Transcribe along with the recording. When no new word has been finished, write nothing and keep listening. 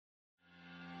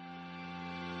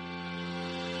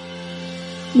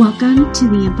Welcome to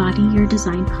the Embody Your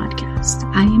Design podcast.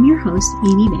 I am your host,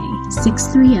 Amy May,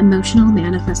 6'3" emotional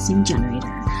manifesting generator.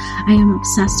 I am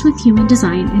obsessed with human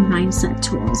design and mindset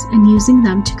tools and using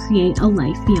them to create a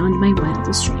life beyond my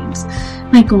wildest dreams.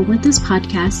 My goal with this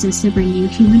podcast is to bring you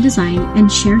human design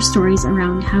and share stories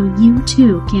around how you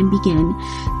too can begin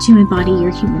to embody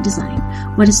your human design.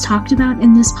 What is talked about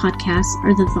in this podcast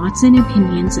are the thoughts and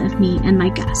opinions of me and my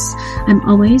guests. I'm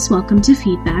always welcome to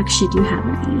feedback should you have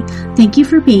any. Thank you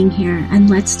for being here, and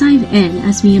let's dive in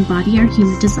as we embody our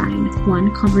human design,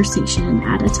 one conversation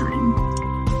at a time.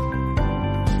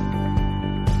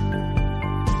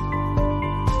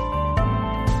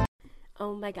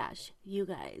 Oh my gosh, you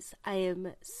guys, I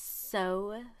am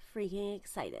so freaking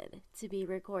excited to be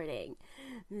recording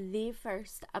the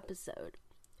first episode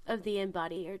of the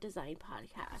Embody Your Design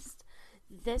podcast.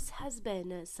 This has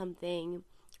been something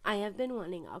I have been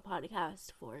wanting a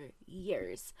podcast for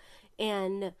years,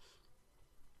 and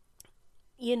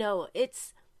you know,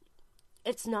 it's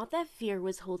not that fear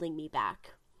was holding me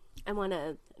back. I want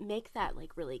to make that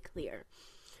really clear.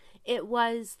 It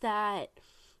was that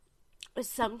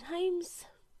sometimes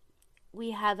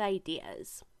we have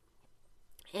ideas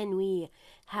and we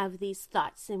have these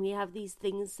thoughts and we have these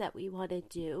things that we want to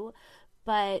do,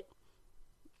 but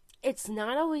it's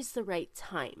not always the right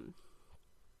time.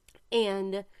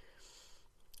 And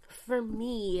for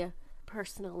me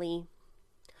personally,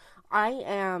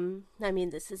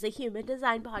 this is a human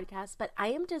design podcast, but I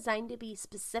am designed to be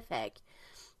specific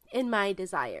in my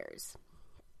desires.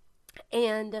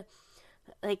 And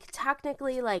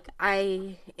technically,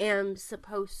 I am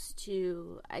supposed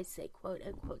to, I say quote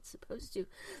unquote supposed to,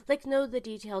 know the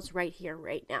details right here,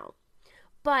 right now.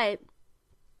 But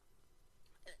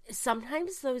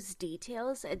sometimes those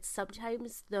details and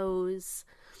sometimes those,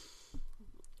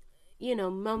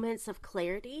 moments of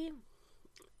clarity,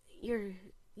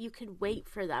 you can wait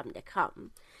for them to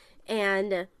come.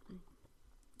 And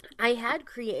I had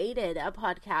created a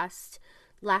podcast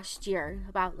last year,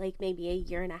 about maybe a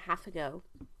year and a half ago,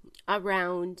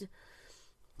 around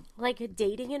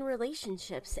dating and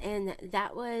relationships, and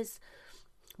that was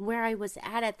where I was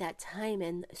at that time,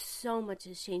 and so much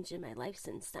has changed in my life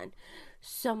since then.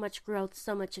 So much growth,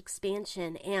 so much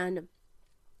expansion. And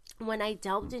when I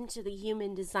delved into the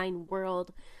human design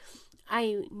world,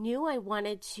 I knew I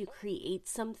wanted to create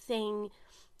something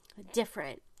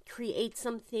different, create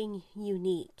something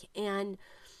unique. And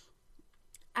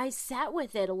I sat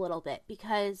with it a little bit,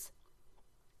 because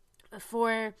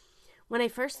when I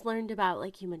first learned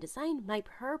about human design, my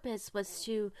purpose was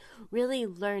to really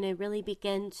learn and really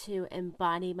begin to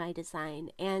embody my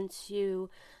design and to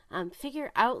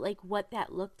figure out what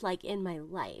that looked like in my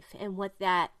life and what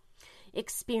that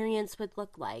experience would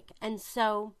look like. And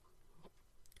so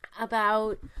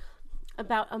about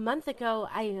a month ago,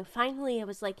 I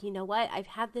was like, you know what? I've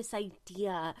had this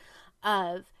idea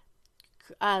of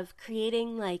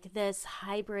creating this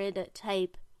hybrid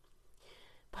type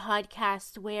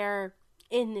podcast where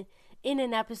in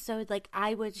an episode,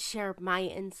 I would share my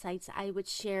insights, I would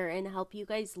share and help you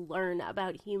guys learn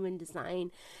about human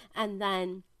design. And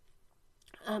then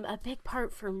a big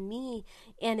part for me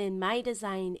and in my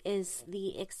design is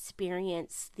the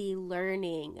experience, the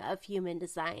learning of human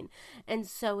design. And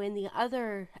so in the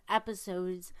other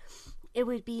episodes, it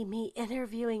would be me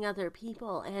interviewing other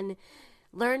people and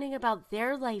learning about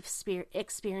their life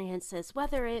experiences,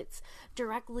 whether it's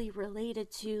directly related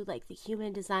to the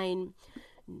human design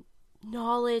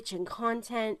knowledge and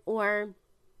content, or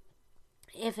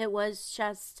if it was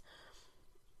just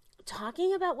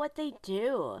talking about what they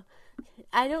do.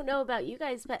 I don't know about you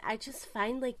guys, but I just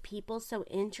find people so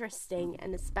interesting,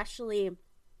 and especially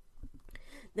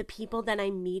the people that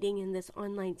I'm meeting in this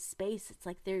online space. It's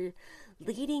they're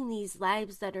leading these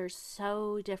lives that are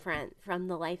so different from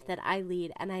the life that I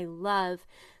lead, and I love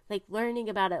learning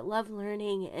about it, love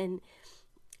learning and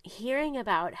hearing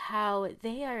about how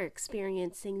they are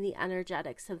experiencing the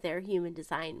energetics of their human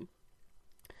design.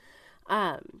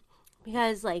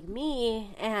 Because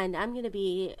me, and I'm going to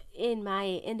be in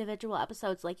my individual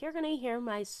episodes, you're going to hear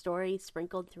my story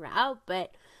sprinkled throughout,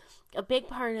 but a big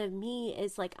part of me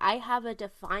is I have a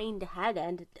defined head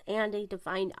and a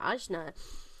defined ajna.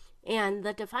 And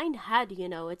the defined head,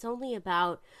 it's only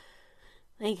about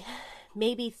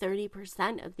maybe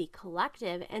 30% of the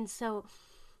collective. And so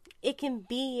it can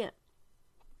be,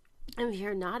 if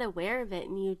you're not aware of it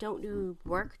and you don't do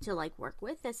work to work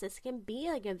with this can be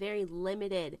a very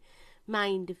limited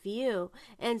mind view.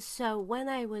 And so when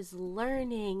I was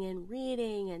learning and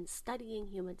reading and studying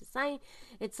human design,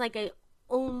 it's I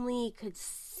only could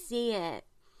see it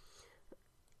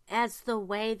as the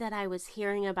way that I was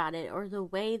hearing about it or the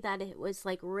way that it was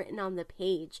like written on the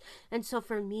page. And so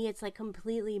for me, it's like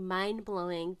completely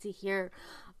mind-blowing to hear,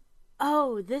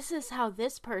 oh, this is how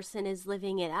this person is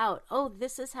living it out. Oh,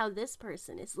 this is how this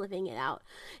person is living it out.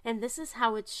 And this is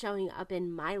how it's showing up in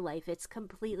my life. It's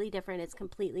completely different. It's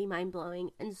completely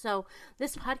mind-blowing. And so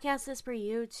this podcast is for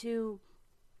you to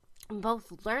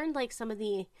both learn like some of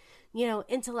the,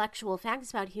 intellectual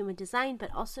facts about human design,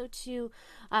 but also to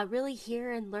really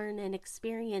hear and learn and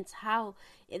experience how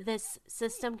this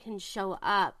system can show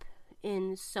up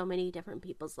in so many different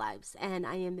people's lives. And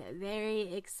I am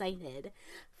very excited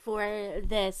for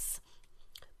this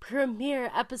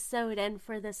premiere episode and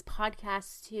for this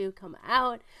podcast to come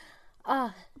out.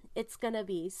 It's gonna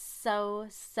be so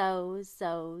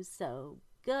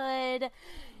good.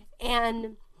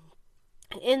 And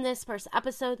in this first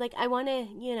episode, like, I want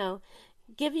to,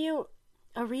 give you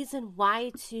a reason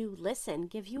why to listen,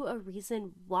 give you a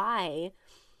reason why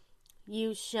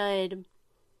you should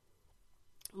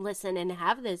listen and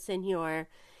have this in your,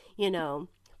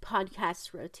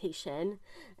 podcast rotation.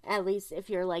 At least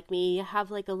if you're like me, you have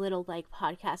like a little like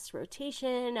podcast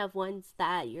rotation of ones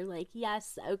that you're like,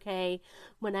 yes, okay,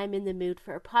 when I'm in the mood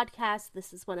for a podcast,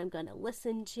 this is what I'm going to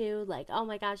listen to. Like, oh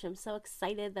my gosh, I'm so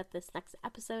excited that this next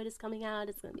episode is coming out.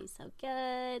 It's going to be so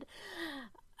good.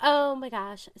 Oh my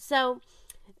gosh. So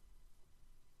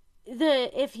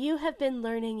if you have been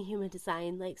learning human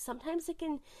design, like sometimes it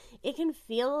can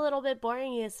feel a little bit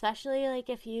boring, especially like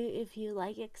if you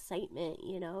like excitement,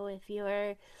 if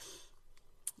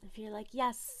you're like,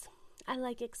 yes, I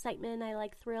like excitement, I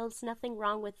like thrills, nothing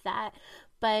wrong with that.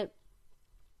 But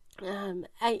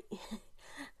I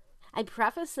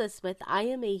preface this with, I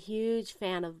am a huge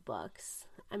fan of books.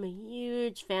 I'm a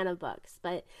huge fan of books,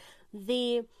 but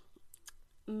the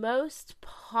most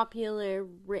popular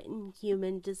written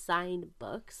human design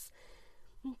books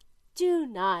do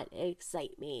not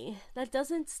excite me. That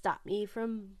doesn't stop me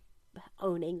from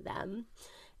owning them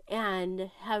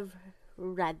and have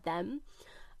read them.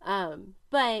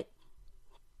 But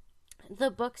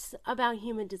the books about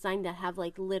human design that have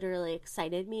like literally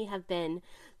excited me have been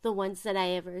the ones that I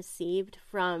have received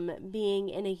from being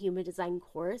in a human design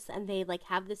course, and they like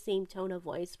have the same tone of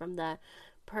voice from the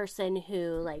person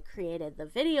who like created the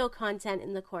video content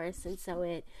in the course, and so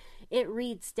it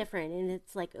reads different, and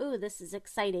it's like, ooh, this is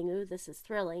exciting, ooh, this is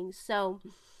thrilling. So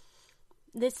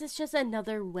this is just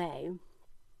another way,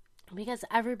 because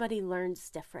everybody learns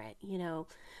different,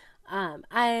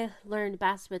 I learned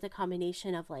best with a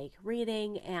combination of like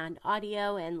reading and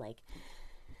audio, and like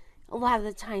a lot of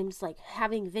the times like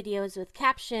having videos with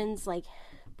captions like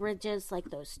bridges like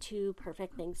those two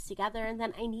perfect things together. And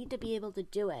then I need to be able to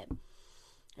do it.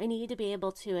 I need to be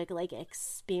able to like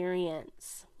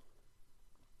experience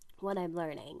what I'm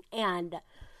learning. And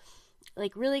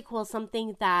like really cool,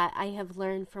 something that I have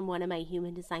learned from one of my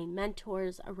human design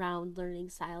mentors around learning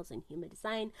styles in human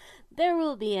design. There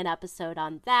will be an episode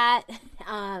on that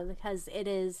because it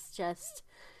is just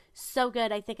so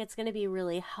good. I think it's going to be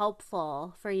really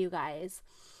helpful for you guys.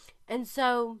 And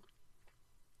so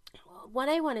what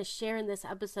I want to share in this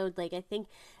episode, like, I think,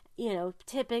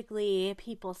 typically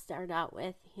people start out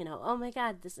with, oh my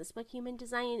God, this is what human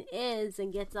design is,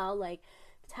 and gets all like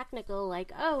technical,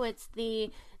 like, oh, it's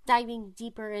the diving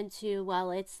deeper into,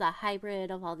 well, it's the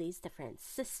hybrid of all these different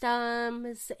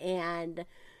systems, and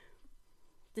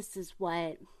this is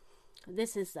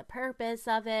the purpose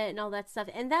of it, and all that stuff.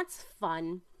 And that's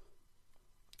fun.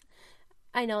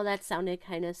 I know that sounded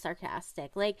kind of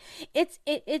sarcastic. Like, it's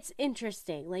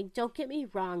interesting. Like, don't get me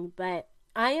wrong, but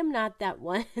I am not that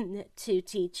one to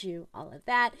teach you all of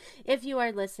that. If you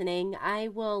are listening, I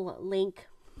will link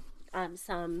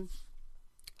some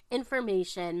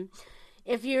information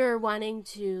if you're wanting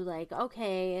to, like,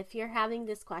 okay, if you're having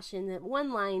this question, that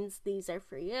one lines, these are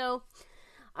for you.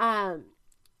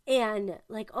 And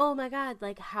like, oh my God,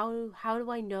 like how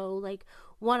do I know like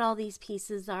what all these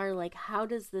pieces are? Like, how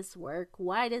does this work?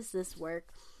 Why does this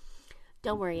work?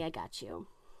 Don't worry, I got you.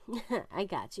 I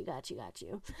got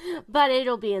you. But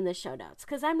it'll be in the show notes,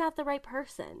 because I'm not the right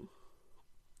person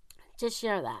to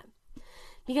share that.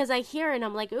 Because I hear it and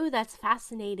I'm like, ooh, that's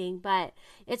fascinating, but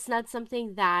it's not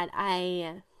something that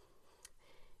I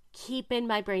keep in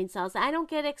my brain cells. I don't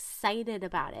get excited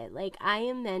about it. Like, I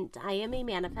am a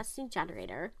manifesting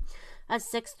generator, a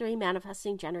 6/3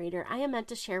 manifesting generator. I am meant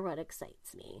to share what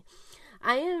excites me.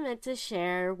 I am meant to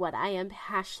share what I am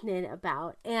passionate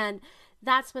about, and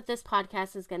that's what this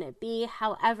podcast is going to be.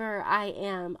 However, I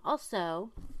am also,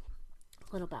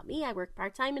 a little about me, I work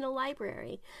part-time in a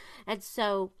library, and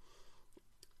so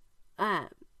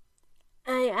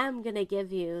I am going to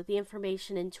give you the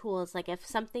information and tools. Like, if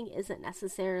something isn't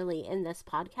necessarily in this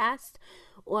podcast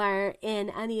or in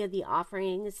any of the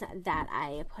offerings that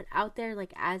I put out there,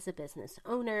 like as a business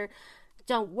owner,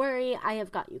 don't worry, I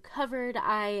have got you covered.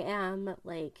 I am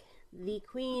like the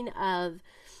queen of,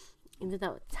 even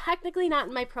though technically not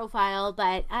in my profile,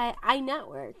 but I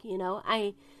network,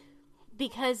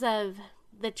 because of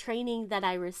the training that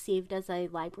I received as a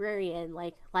librarian.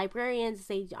 Like, librarians,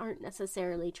 they aren't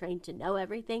necessarily trained to know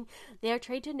everything. They're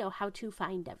trained to know how to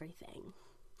find everything.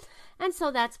 And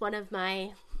so that's one of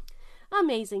my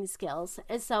amazing skills.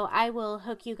 And so I will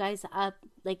hook you guys up,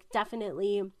 like,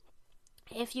 definitely.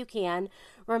 If you can,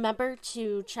 remember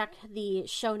to check the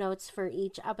show notes for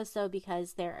each episode,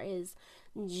 because there is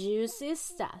juicy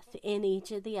stuff in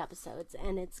each of the episodes,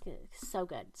 and it's so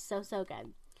good. So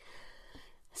good.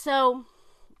 So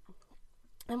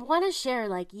I want to share,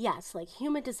 like, yes, like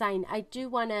human design, I do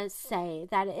want to say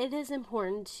that it is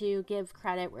important to give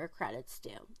credit where credit's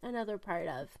due. Another part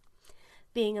of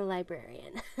being a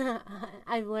librarian.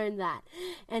 I've learned that.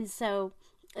 And so,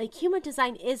 like, human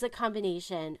design is a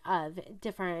combination of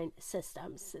different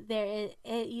systems.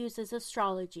 It uses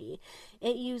astrology.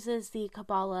 It uses the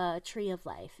Kabbalah tree of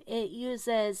life. It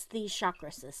uses the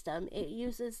chakra system. It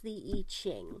uses the I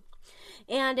Ching.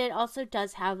 And it also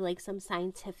does have like some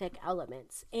scientific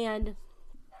elements. And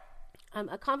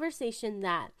a conversation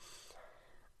that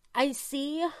I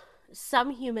see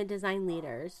some human design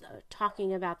leaders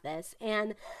talking about this,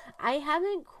 and I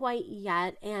haven't quite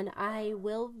yet, and I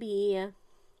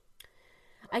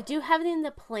do have it in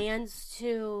the plans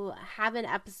to have an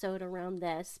episode around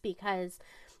this, because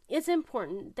it's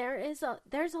important. There's a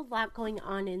lot going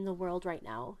on in the world right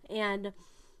now, and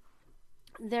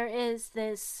there is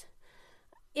this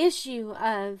issue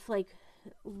of like,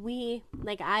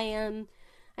 I'm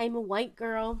a white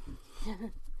girl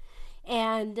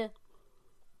and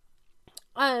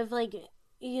of like,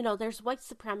 there's white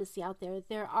supremacy out there.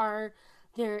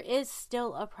 There is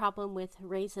still a problem with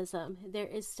racism. There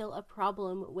is still a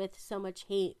problem with so much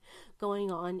hate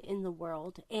going on in the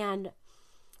world. And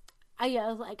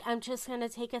I'm just going to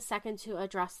take a second to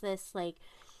address this. Like,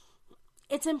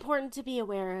 it's important to be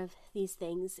aware of these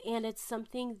things. And it's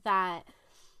something that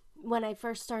when I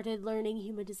first started learning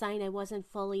human design, I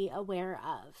wasn't fully aware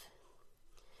of.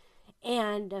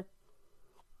 And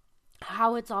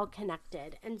how it's all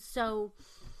connected. And so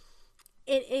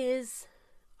it is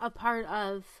a part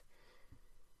of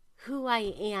who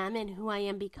I am and who I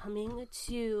am becoming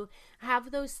to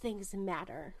have those things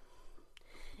matter.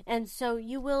 And so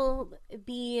you will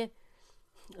be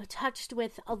touched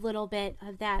with a little bit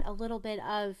of that, a little bit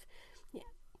of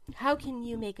how can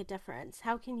you make a difference?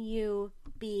 How can you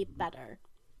be better?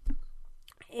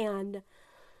 And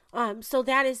so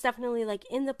that is definitely like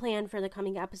in the plan for the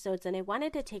coming episodes. And I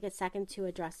wanted to take a second to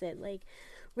address it. Like,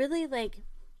 really, like,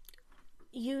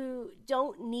 you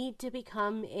don't need to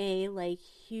become a like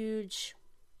huge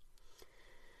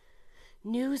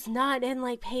news nut and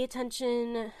like pay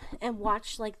attention and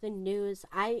watch like the news.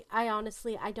 I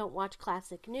honestly, I don't watch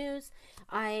classic news.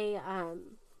 I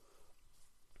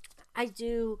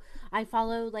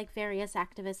follow like various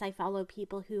activists. I follow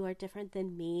people who are different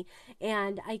than me,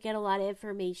 and I get a lot of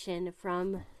information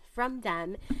from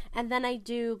them. And then I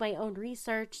do my own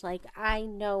research. Like, I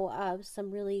know of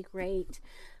some really great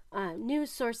news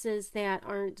sources that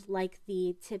aren't like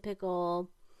the typical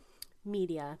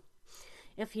media.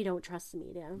 If you don't trust the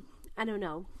media, I don't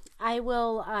know. I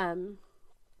will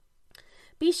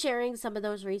be sharing some of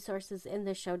those resources in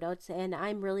the show notes, and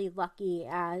I'm really lucky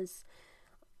as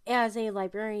a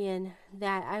librarian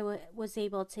that I was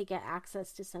able to get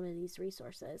access to some of these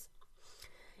resources.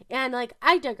 And like,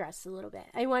 I digress a little bit.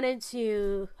 I wanted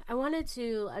to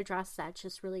address that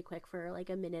just really quick for like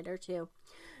a minute or two.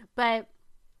 But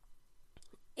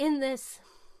in this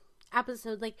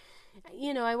episode, like,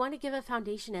 I want to give a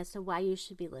foundation as to why you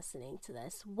should be listening to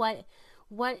this. What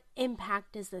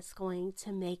impact is this going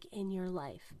to make in your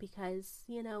life? Because,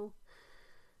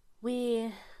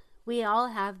 we all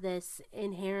have this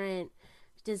inherent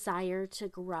desire to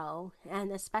grow,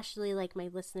 and especially like my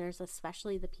listeners,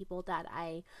 especially the people that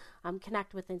I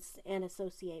connect with and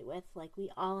associate with, like, we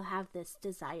all have this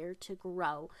desire to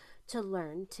grow, to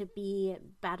learn, to be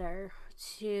better,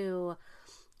 to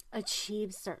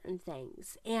achieve certain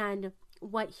things. And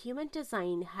what human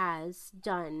design has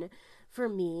done for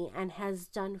me and has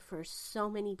done for so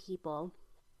many people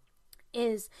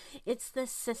is it's the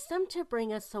system to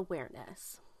bring us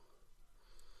awareness.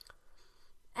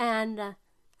 And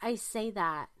I say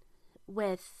that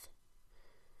with,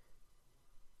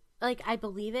 like, I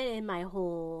believe it in my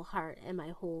whole heart and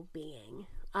my whole being.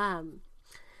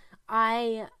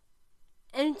 I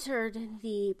entered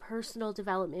the personal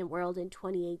development world in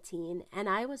 2018, and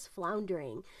I was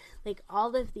floundering. Like,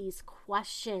 all of these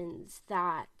questions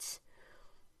that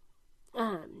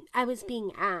I was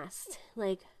being asked,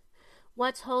 like,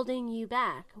 what's holding you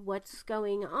back? What's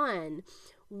going on?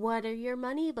 What are your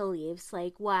money beliefs?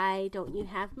 Like, why don't you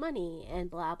have money? And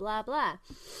blah, blah, blah.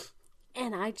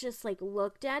 And I just, like,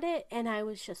 looked at it, and I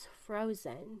was just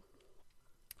frozen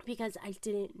because I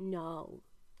didn't know.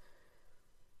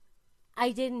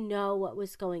 I didn't know what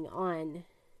was going on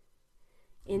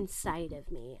inside of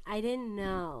me. I didn't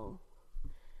know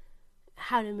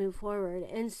how to move forward.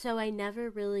 And so I never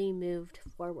really moved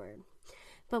forward.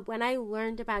 But when I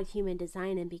learned about human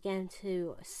design and began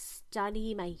to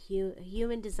study my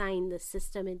human design, the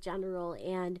system in general,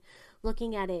 and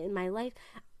looking at it in my life,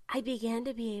 I began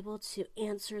to be able to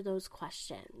answer those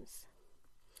questions.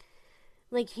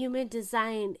 Like, human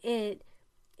design, it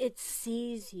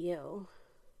sees you.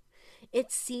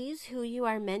 It sees who you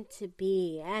are meant to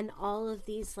be, and all of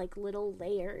these like little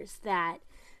layers that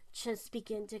just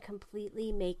begin to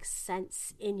completely make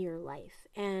sense in your life.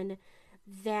 And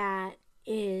that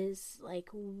is like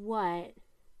what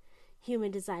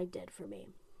human design did for me.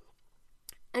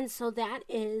 And so that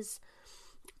is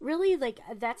really like,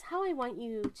 that's how I want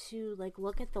you to like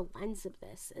look at the lens of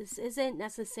this. This isn't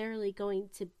necessarily going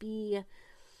to be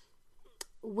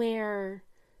where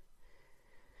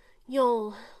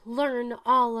you'll learn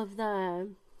all of the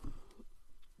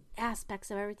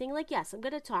aspects of everything. Like, yes, I'm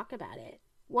going to talk about it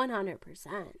 100%.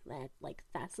 Like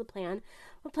that's the plan.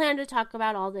 We plan to talk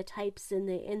about all the types in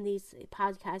these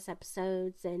podcast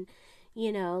episodes, and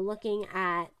looking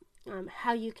at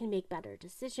how you can make better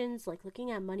decisions, like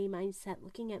looking at money mindset,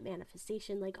 looking at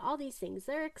manifestation, like all these things.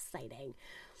 They're exciting.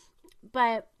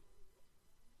 But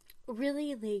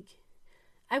really, like,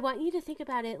 I want you to think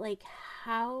about it like,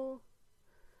 how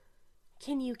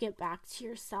can you get back to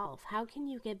yourself? How can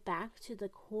you get back to the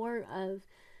core of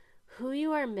who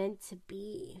you are meant to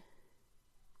be?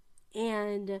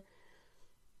 And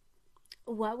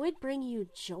what would bring you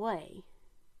joy?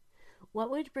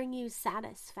 What would bring you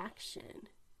satisfaction?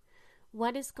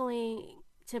 What is going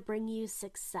to bring you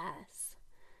success?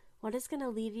 What is going to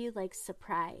leave you like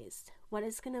surprised? What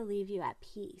is going to leave you at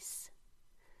peace?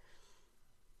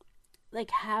 Like,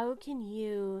 how can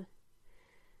you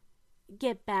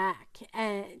get back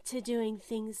to doing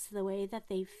things the way that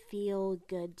they feel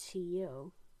good to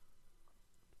you?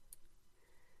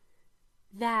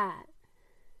 That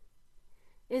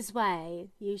is why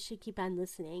you should keep on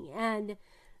listening. And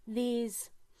these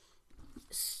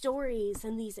stories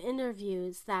and these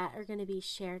interviews that are going to be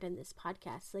shared in this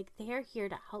podcast, like, they're here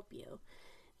to help you.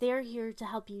 They're here to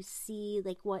help you see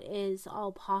like what is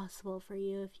all possible for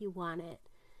you if you want it.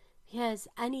 Because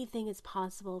anything is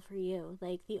possible for you.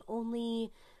 Like, the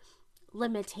only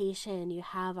limitation you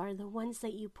have are the ones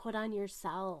that you put on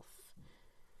yourself.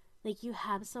 Like, you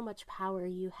have so much power.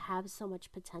 You have so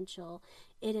much potential.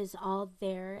 It is all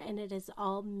there, and it is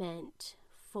all meant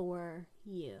for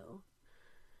you.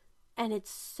 And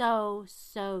it's so,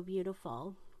 so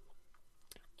beautiful.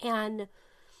 And,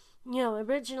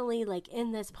 originally, like,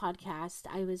 in this podcast,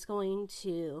 I was going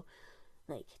to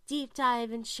like deep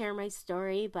dive and share my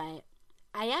story, but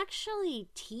I actually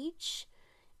teach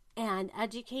and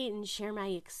educate and share my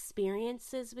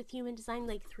experiences with human design,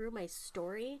 like through my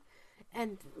story,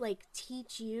 and like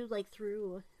teach you like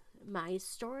through my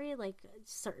story, like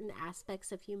certain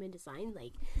aspects of human design.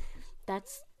 Like,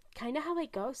 that's kind of how I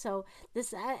go. So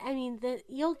this,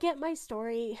 you'll get my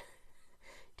story.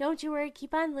 Don't you worry.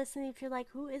 Keep on listening. If you're like,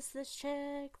 who is this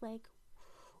chick? Like,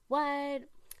 what?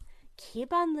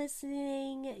 Keep on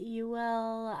listening. You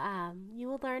will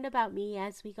learn about me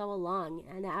as we go along,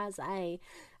 and as I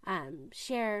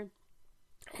share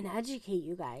and educate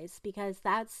you guys, because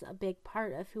that's a big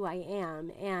part of who I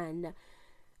am. And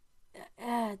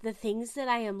the things that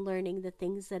I am learning, the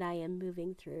things that I am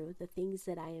moving through, the things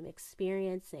that I am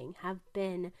experiencing have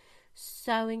been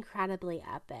so incredibly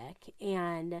epic,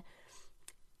 and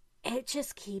it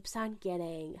just keeps on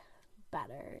getting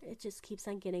better. It just keeps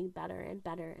on getting better and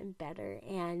better and better.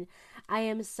 And I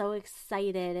am so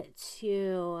excited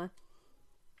to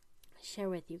share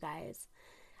with you guys.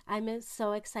 I'm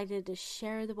so excited to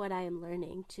share what I am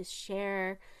learning, to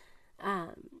share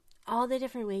all the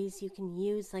different ways you can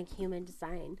use like human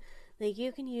design. Like,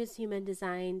 you can use human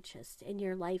design just in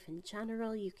your life in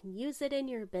general. You can use it in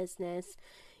your business.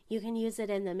 You can use it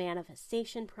in the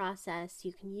manifestation process.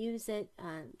 You can use it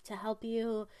to help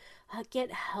you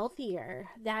get healthier.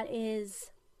 That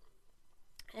is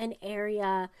an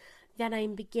area that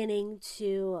I'm beginning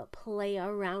to play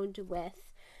around with.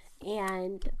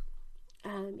 And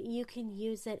You can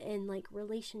use it in like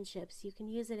relationships. You can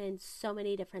use it in so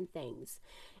many different things.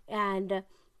 And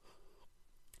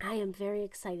I am very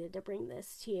excited to bring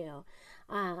this to you.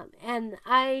 And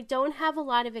I don't have a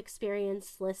lot of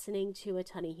experience listening to a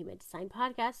ton of human design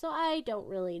podcasts, so I don't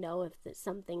really know if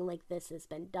something like this has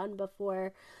been done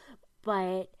before.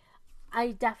 But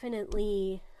I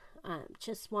definitely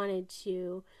just wanted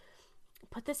to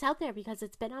put this out there because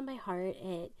it's been on my heart.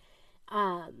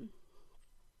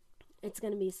 It's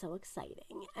going to be so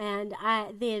exciting. And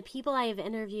the people I have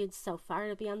interviewed so far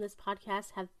to be on this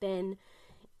podcast have been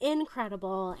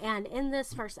incredible. And in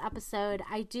this first episode,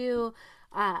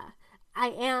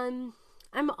 I'm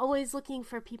always looking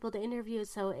for people to interview.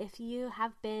 So if you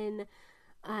have been,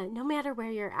 no matter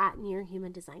where you're at in your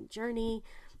human design journey,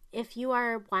 if you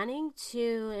are wanting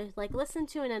to like listen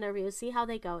to an interview, see how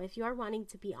they go. If you are wanting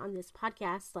to be on this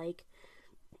podcast, like,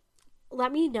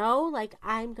 let me know. Like,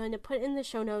 I'm going to put in the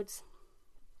show notes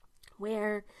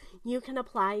where you can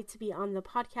apply to be on the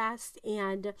podcast.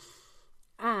 And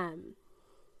I'm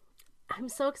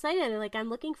so excited. Like, I'm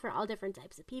looking for all different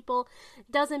types of people.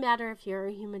 It doesn't matter if you're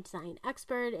a human design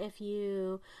expert, if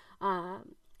you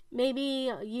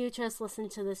maybe you just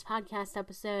listened to this podcast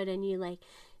episode and you like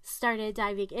started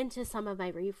diving into some of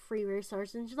my free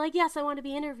resources and you're like, yes, I want to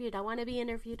be interviewed. I want to be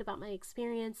interviewed about my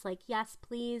experience. Like, yes,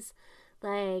 please.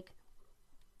 Like,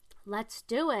 let's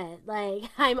do it. Like,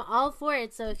 I'm all for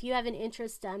it. So if you have an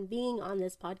interest in being on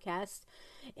this podcast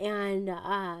and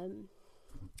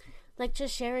like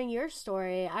just sharing your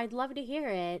story, I'd love to hear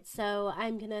it. So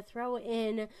I'm going to throw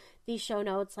in the show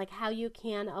notes, like how you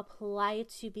can apply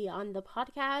to be on the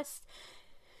podcast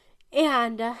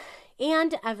and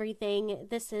everything.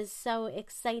 This is so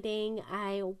exciting.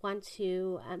 I want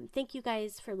to thank you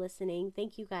guys for listening.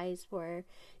 Thank you guys for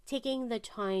taking the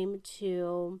time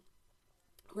to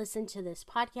listen to this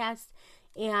podcast,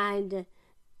 and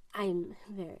I'm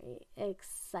very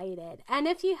excited. And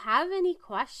if you have any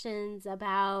questions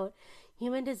about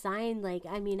human design, like,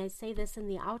 I mean, I say this in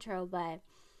the outro, but,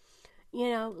 you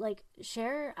know, like,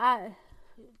 share,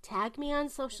 tag me on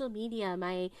social media.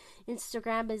 My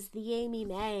Instagram is the Amy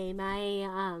May.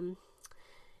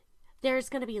 There's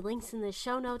going to be links in the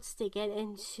show notes to get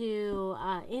into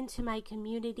my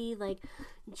community. Like,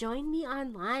 join me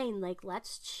online. Like,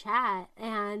 let's chat.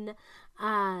 And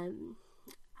I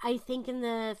think in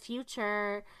the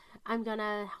future, I'm going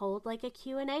to hold like a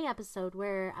Q&A episode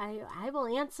where I will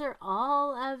answer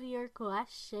all of your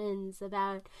questions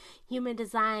about human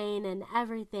design and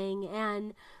everything.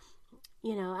 And,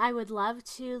 you know, I would love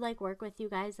to like work with you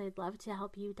guys. I'd love to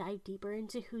help you dive deeper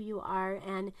into who you are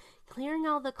and clearing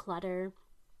all the clutter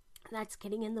that's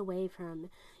getting in the way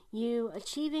from you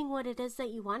achieving what it is that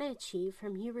you want to achieve,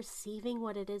 from you receiving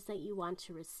what it is that you want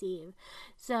to receive.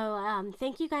 So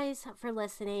thank you guys for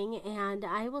listening, and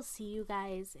I will see you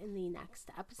guys in the next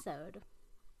episode.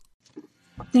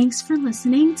 Thanks for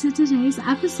listening to today's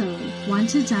episode. Want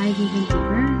to dive even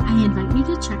deeper? I invite you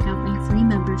to check out my free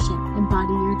membership,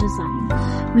 Embody Your Design.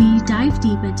 We dive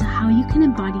deep into how you can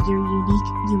embody your unique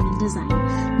human design.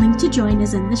 Link to join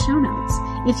is in the show notes.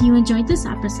 If you enjoyed this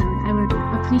episode, I would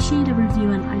appreciate a review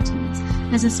on iTunes.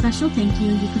 As a special thank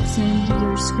you, you could send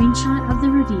your screenshot of the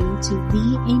review to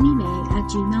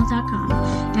theamymay@gmail.com,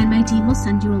 and my team will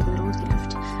send you a little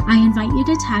gift. I invite you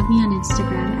to tag me on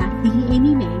Instagram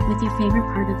 @theamymay with your favorite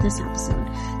part of this episode.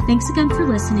 Thanks again for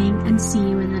listening, and see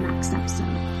you in the next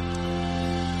episode.